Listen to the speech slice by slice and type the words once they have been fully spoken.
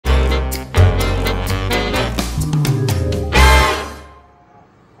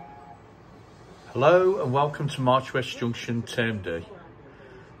Hello and welcome to March West Junction TMD.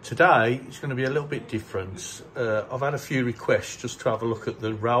 Today it's going to be a little bit different. I've had a few requests just to have a look at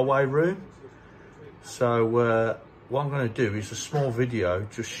the railway room. So what I'm going to do is a small video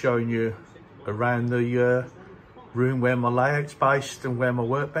just showing you around the room where my layout's based and where my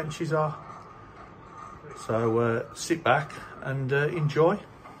workbenches are. So sit back and enjoy.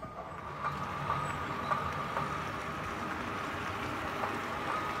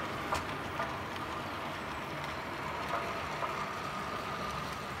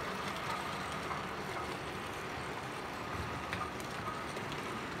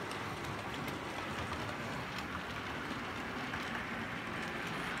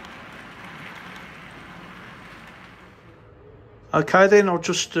 Okay then, I'll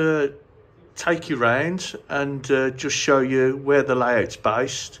just take you round and just show you where the layout's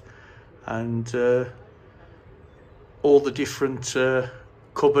based and all the different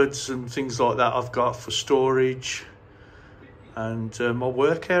cupboards and things like that I've got for storage and my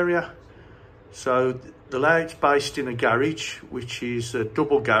work area. So the layout's based in a garage, which is a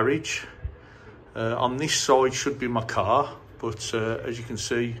double garage. On this side should be my car, but as you can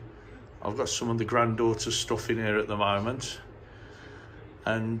see, I've got some of the granddaughter's stuff in here at the moment.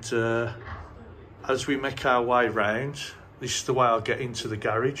 And as we make our way round, this is the way I'll get into the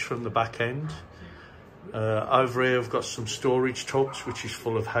garage from the back end. Over here I've got some storage tubs, which is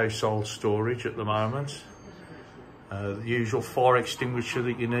full of household storage at the moment. The usual fire extinguisher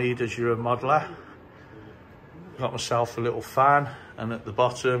that you need as you're a modeller. Got myself a little fan, and at the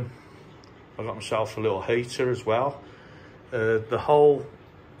bottom I've got myself a little heater as well. The whole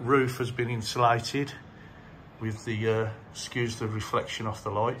roof has been insulated with the, excuse the reflection off the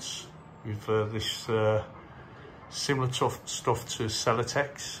lights, with this similar tough stuff to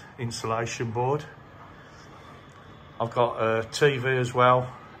Celotex insulation board. I've got a TV as well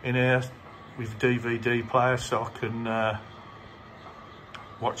in here with DVD player, so I can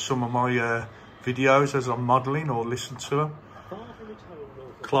watch some of my videos as I'm modelling or listen to them.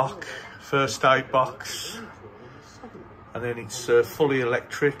 Clock, first aid box, and then it's fully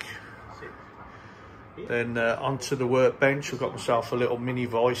electric. Then onto the workbench, I've got myself a little mini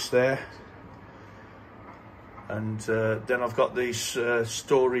vice there. And then I've got these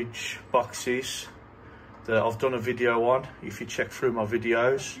storage boxes that I've done a video on, if you check through my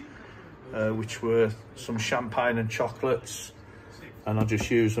videos, which were some champagne and chocolates. And I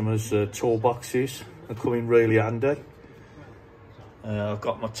just use them as toolboxes. They come in really handy. I've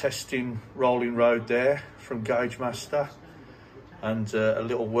got my testing rolling road there from Gauge Master, and a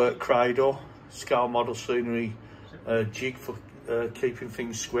little work cradle, scale model scenery jig for keeping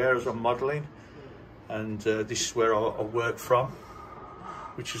things square as I'm modelling. And this is where I work from,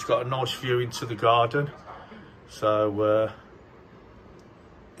 which has got a nice view into the garden, so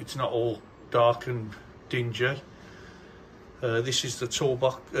it's not all dark and dingy. This is the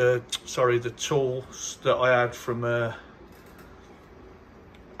toolbox, the tools that I had from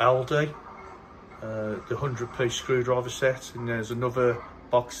Aldi, the 100-piece screwdriver set, and there's another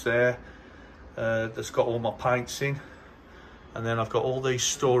box there that's got all my paints in. And then I've got all these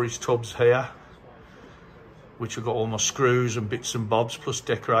storage tubs here, which have got all my screws and bits and bobs, plus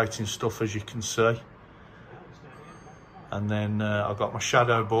decorating stuff, as you can see. And then I've got my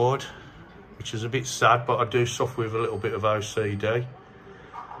shadow board, which is a bit sad, but I do suffer with a little bit of OCD.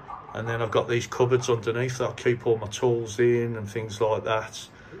 And then I've got these cupboards underneath that I keep all my tools in and things like that.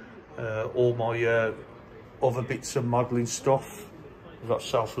 All my other bits of modelling stuff. I've got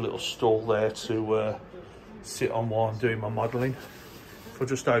myself a little stall there to sit on while I'm doing my modelling. If I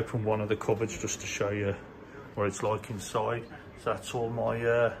just open one of the cupboards just to show you what it's like inside. So that's all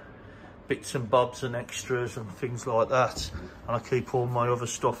my bits and bobs and extras and things like that. And I keep all my other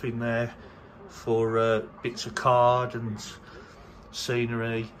stuff in there for bits of card and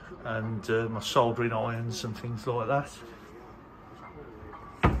scenery and my soldering irons and things like that.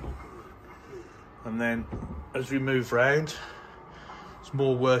 And then as we move round, there's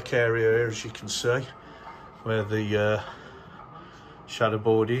more work area here, as you can see, where the shadow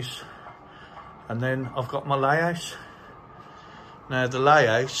board is. And then I've got my layout. Now the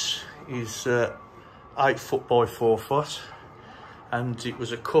layout is 8 foot by 4 foot, and it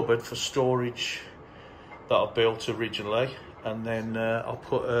was a cupboard for storage that I built originally, and then I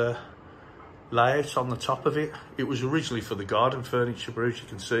put a layout on the top of it. It was originally for the garden furniture, but as you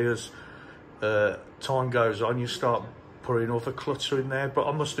can see, as time goes on, you start putting other clutter in there. But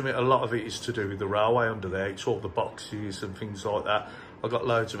I must admit, a lot of it is to do with the railway under there. It's all the boxes and things like that. I've got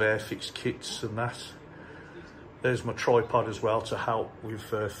loads of Airfix kits and that. There's my tripod as well to help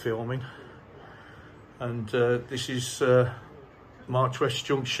with filming. And this is March West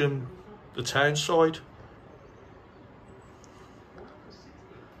Junction the town side.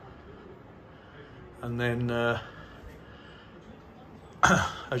 And then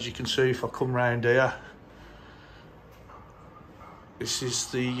as you can see, if I come round here, this is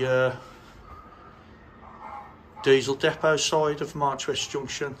the diesel depot side of March West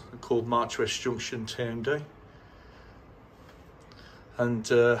Junction, called March West Junction TMD.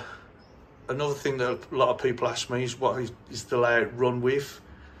 And another thing that a lot of people ask me is what is the layout run with?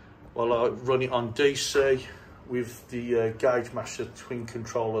 Well, I run it on DC with the Gauge Master twin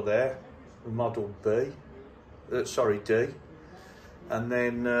controller there, the model D. And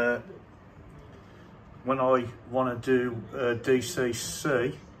then when I want to do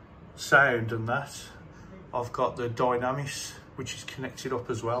DCC sound and that, I've got the Dynamics, which is connected up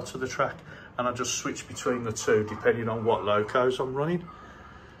as well to the track, and I just switch between the two depending on what locos I'm running,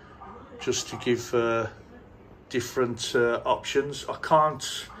 just to give different options. I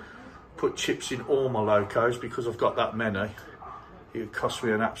can't put chips in all my locos because I've got that many. It would cost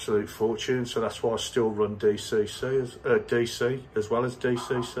me an absolute fortune, so that's why I still run DC as well as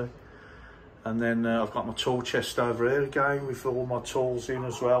DCC. And then I've got my tool chest over here again with all my tools in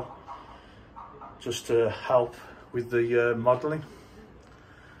as well, just to help with the modelling.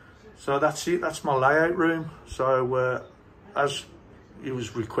 So that's it, that's my layout room. So as it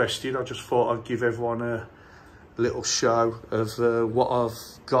was requested, I just thought I'd give everyone a little show of what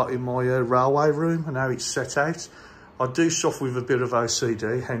I've got in my railway room and how it's set out. I do suffer with a bit of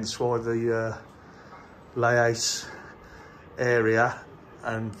OCD, hence why the layout area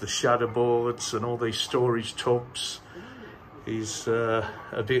and the shadow boards and all these storage tubs is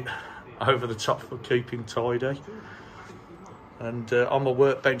a bit over the top for keeping tidy. And on my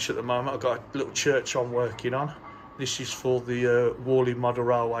workbench at the moment, I've got a little church I'm working on. This is for the Worley Model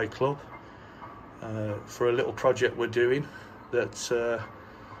Railway Club, for a little project we're doing that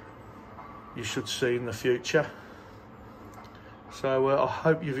you should see in the future. So I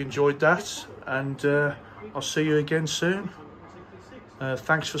hope you've enjoyed that, and I'll see you again soon.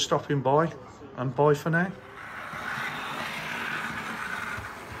 Thanks for stopping by, and bye for now.